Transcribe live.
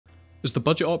As the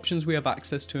budget options we have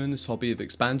access to in this hobby have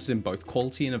expanded in both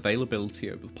quality and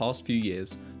availability over the past few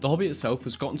years, the hobby itself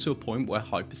has gotten to a point where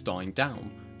hype is dying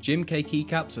down. GMK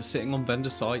keycaps are sitting on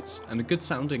vendor sites, and a good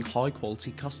sounding high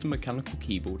quality custom mechanical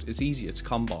keyboard is easier to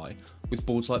come by, with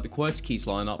boards like the QWERTY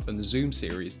lineup and the Zoom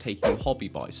series taking the hobby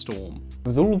by storm.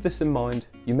 With all of this in mind,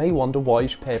 you may wonder why you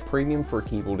should pay a premium for a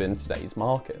keyboard in today's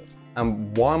market.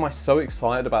 And why am I so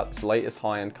excited about this latest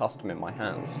high-end custom in my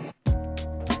hands?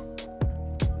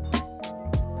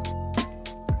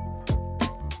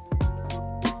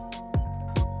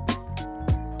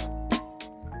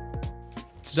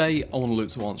 Today, I want to look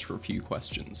to answer a few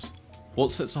questions.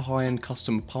 What sets a high-end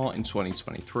custom apart in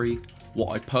 2023,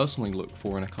 what I personally look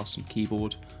for in a custom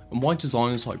keyboard, and why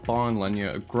designers like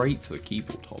Baionlenja are great for the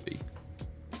keyboard hobby.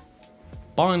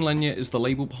 Baionlenja is the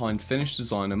label behind Finnish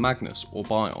designer Magnus, or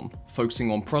Baion,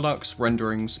 focusing on products,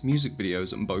 renderings, music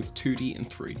videos, and both 2D and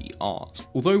 3D art.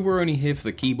 Although we're only here for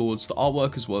the keyboards, the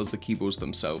artwork as well as the keyboards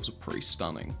themselves are pretty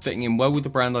stunning, fitting in well with the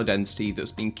brand identity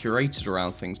that's been curated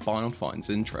around things Baion finds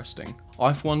interesting.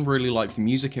 I for one really like the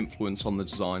music influence on the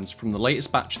designs, from the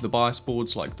latest batch of the Bias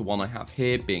boards like the one I have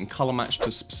here being colour matched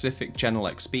to specific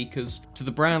Genelec speakers, to the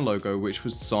brand logo which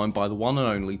was designed by the one and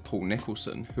only Paul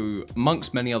Nicholson, who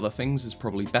amongst many other things is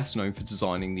probably best known for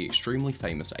designing the extremely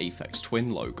famous Aphex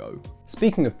Twin logo.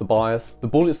 Speaking of the Bias, the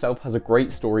board itself has a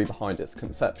great story behind its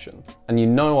conception, and you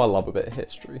know I love a bit of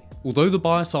history. Although the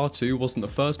Bias R2 wasn't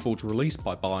the first board released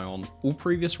by Baion, all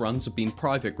previous runs have been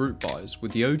private group buys,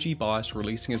 with the OG Bias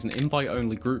releasing as an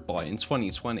invite-only group buy in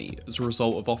 2020 as a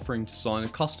result of offering to design a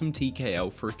custom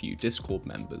TKL for a few Discord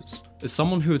members. As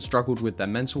someone who had struggled with their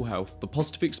mental health, the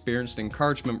positive experience and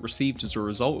encouragement received as a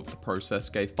result of the process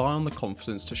gave Baion the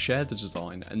confidence to share the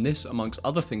design, and this, amongst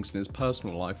other things in his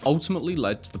personal life, ultimately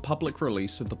led to the public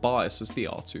release of the Bias as the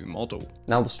R2 model.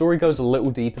 Now the story goes a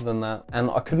little deeper than that, and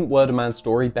I couldn't word a man's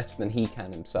story better than he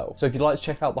can himself. So if you'd like to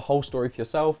check out the whole story for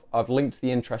yourself, I've linked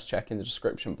the interest check in the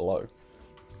description below.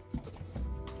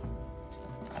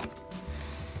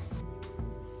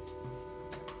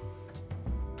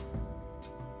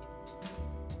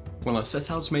 When I set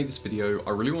out to make this video,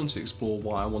 I really wanted to explore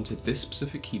why I wanted this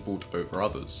specific keyboard over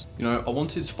others. You know, I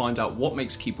wanted to find out what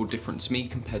makes a keyboard different to me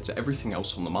compared to everything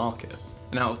else on the market.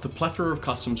 And out of the plethora of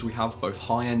customs we have, both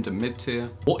high-end and mid-tier,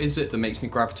 what is it that makes me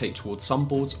gravitate towards some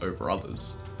boards over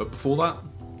others? But before that,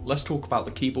 let's talk about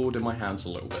the keyboard in my hands a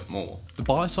little bit more. The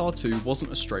Bias R2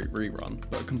 wasn't a straight rerun,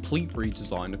 but a complete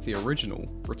redesign of the original,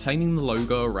 retaining the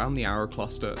logo around the arrow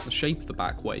cluster, the shape of the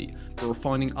back weight, but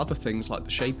refining other things like the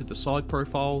shape of the side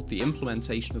profile, the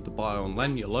implementation of the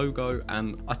Baionlenja logo,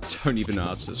 and I don't even know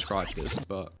how to describe this,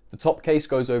 but the top case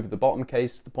goes over the bottom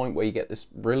case to the point where you get this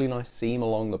really nice seam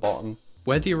along the bottom.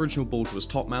 Where the original board was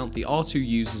top mount, the R2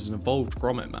 uses an evolved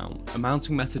grommet mount, a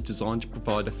mounting method designed to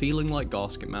provide a feeling like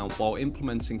gasket mount while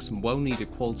implementing some well needed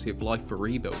quality of life for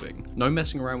rebuilding, no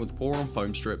messing around with boron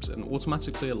foam strips, and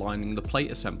automatically aligning the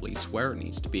plate assembly to where it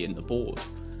needs to be in the board.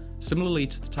 Similarly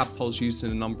to the tab pods used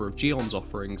in a number of Geon's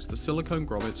offerings, the silicone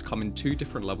grommets come in two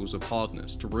different levels of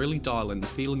hardness to really dial in the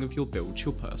feeling of your build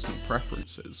to your personal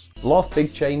preferences. The last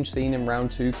big change seen in round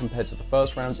 2 compared to the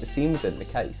first round is seen within the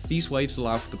case. These waves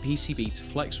allow for the PCB to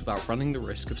flex without running the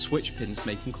risk of switch pins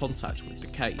making contact with the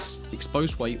case. The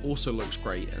exposed weight also looks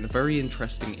great, and a very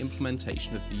interesting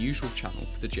implementation of the usual channel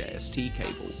for the JST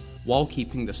cable, while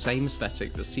keeping the same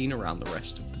aesthetic that's seen around the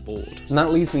rest of the board. And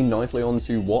that leads me nicely on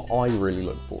to what I really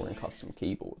look for in custom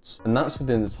keyboards, and that's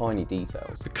within the tiny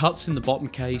details. The cuts in the bottom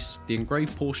case, the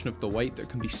engraved portion of the weight that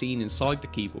can be seen inside the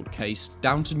keyboard case,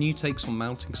 down to new takes on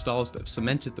mounting styles that have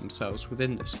cemented themselves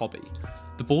within this hobby.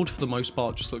 The board for the most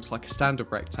part just looks like a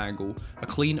standard rectangle, a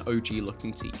clean OG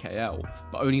looking TKL,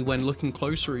 but only when looking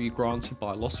closer are you granted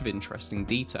by a loss of interesting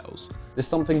details. This is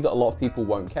something that a lot of people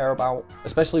won't care about,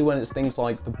 especially when it's things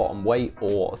like the bottom weight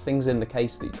or things in the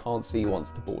case that you can't see once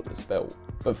the board is built.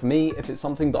 But for me, if it's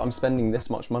something that I'm spending this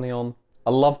much money on, I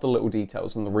love the little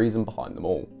details and the reason behind them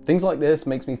all. Things like this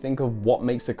makes me think of what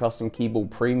makes a custom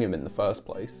keyboard premium in the first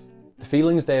place. The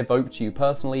feelings they evoke to you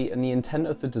personally, and the intent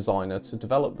of the designer to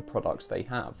develop the products they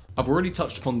have. I've already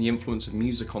touched upon the influence of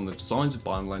music on the designs of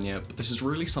Baionlenja, but this is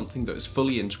really something that is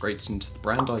fully integrated into the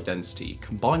brand identity,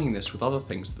 combining this with other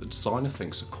things that the designer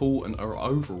thinks are cool and are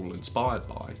overall inspired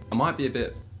by. I might be a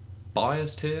bit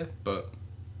biased here, but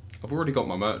I've already got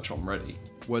my merch on ready.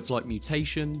 Words like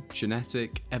mutation,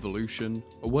 genetic, evolution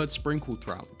are words sprinkled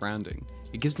throughout the branding.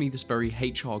 It gives me this very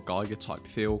HR Geiger type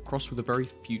feel, crossed with a very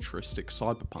futuristic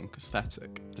cyberpunk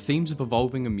aesthetic. The themes of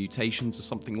evolving and mutations are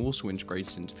something also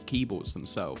integrated into the keyboards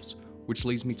themselves, which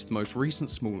leads me to the most recent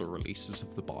smaller releases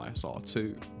of the Bias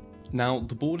R2. Now,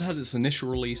 the board had its initial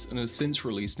release and has since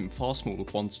released in far smaller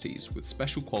quantities with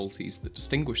special qualities that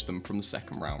distinguish them from the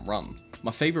second round run.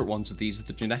 My favourite ones of these are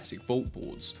the genetic vault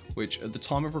boards, which at the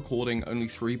time of recording only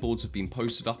 3 boards have been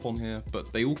posted up on here,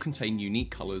 but they all contain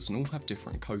unique colours and all have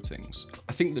different coatings.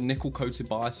 I think the nickel coated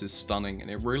bias is stunning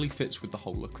and it really fits with the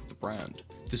whole look of the brand.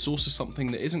 This is also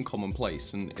something that isn't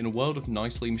commonplace, and in a world of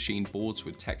nicely machined boards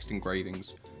with text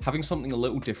engravings, having something a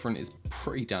little different is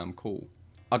pretty damn cool.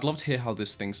 I'd love to hear how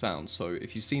this thing sounds, so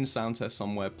if you've seen a sound test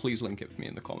somewhere, please link it for me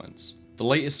in the comments. The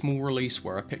latest small release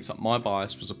where I picked up my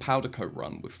bias was a powder coat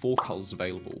run with 4 colours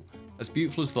available. As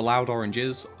beautiful as the loud orange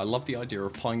is, I love the idea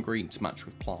of pine green to match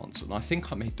with plants, and I think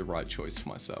I made the right choice for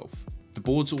myself. The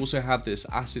boards also have this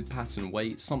acid pattern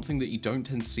weight, something that you don't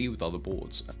tend to see with other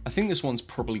boards. I think this one's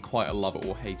probably quite a love it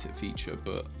or hate it feature,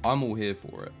 but I'm all here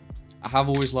for it. I have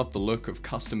always loved the look of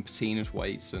custom patinaed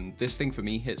weights, and this thing for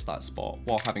me hits that spot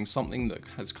while having something that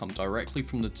has come directly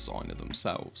from the designer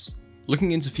themselves.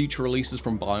 Looking into future releases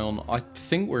from Baion, I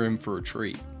think we're in for a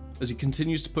treat. As he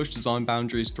continues to push design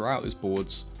boundaries throughout his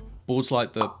boards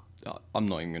like the... I'm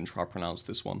not even going to try to pronounce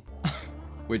this one.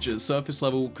 Which at surface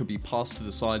level could be passed to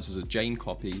the sides as a Jane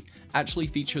copy, actually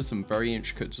features some very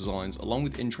intricate designs along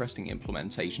with interesting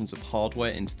implementations of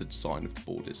hardware into the design of the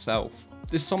board itself.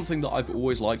 This is something that I've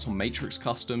always liked on Matrix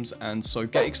customs, and so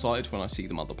get excited when I see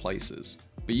them other places.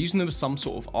 But using them as some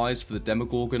sort of eyes for the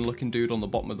Demogorgon looking dude on the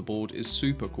bottom of the board is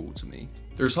super cool to me.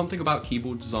 There is something about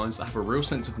keyboard designs that have a real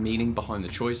sense of meaning behind the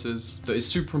choices that is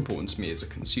super important to me as a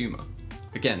consumer.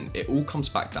 Again, it all comes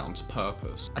back down to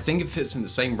purpose. I think it fits in the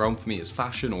same realm for me as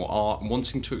fashion or art and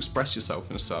wanting to express yourself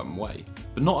in a certain way.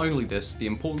 But not only this, the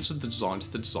importance of the design to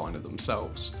the designer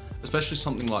themselves, especially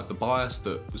something like the bias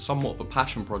that was somewhat of a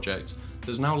passion project that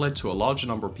has now led to a larger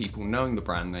number of people knowing the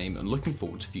brand name and looking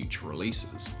forward to future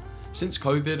releases. Since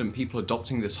COVID and people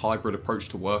adopting this hybrid approach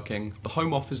to working, the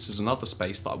home office is another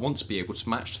space that I want to be able to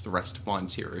match to the rest of my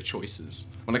interior choices.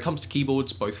 When it comes to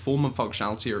keyboards, both form and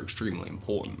functionality are extremely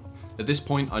important. At this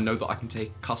point, I know that I can take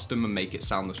a custom and make it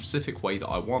sound the specific way that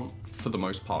I want, for the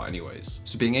most part anyways.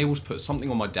 So being able to put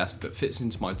something on my desk that fits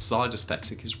into my desired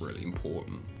aesthetic is really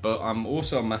important. But I'm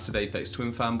also a massive Aphex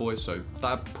Twin fanboy, so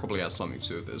that probably has something to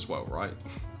do with it as well, right?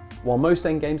 While most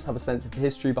endgames have a sense of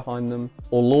history behind them,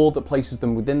 or lore that places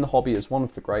them within the hobby as one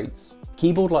of the greats, a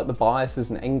keyboard like the Bias is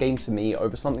an endgame to me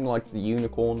over something like the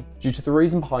Unicorn, due to the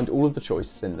reason behind all of the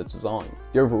choices in the design,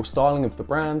 the overall styling of the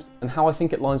brand, and how I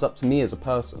think it lines up to me as a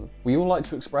person. We all like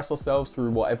to express ourselves through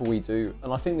whatever we do,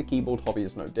 and I think the keyboard hobby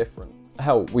is no different.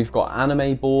 Hell, we've got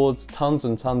anime boards, tons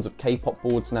and tons of K-pop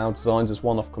boards now designed as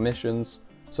one-off commissions,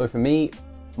 so for me,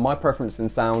 my preference in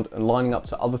sound and lining up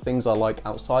to other things I like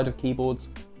outside of keyboards,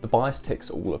 the Bias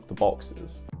ticks all of the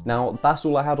boxes. Now, that's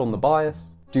all I had on the Bias.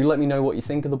 Do let me know what you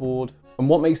think of the board, and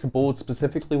what makes the board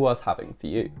specifically worth having for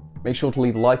you. Make sure to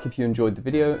leave a like if you enjoyed the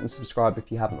video, and subscribe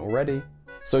if you haven't already.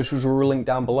 Socials are all linked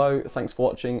down below. Thanks for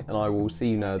watching, and I will see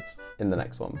you nerds in the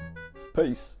next one.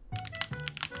 Peace!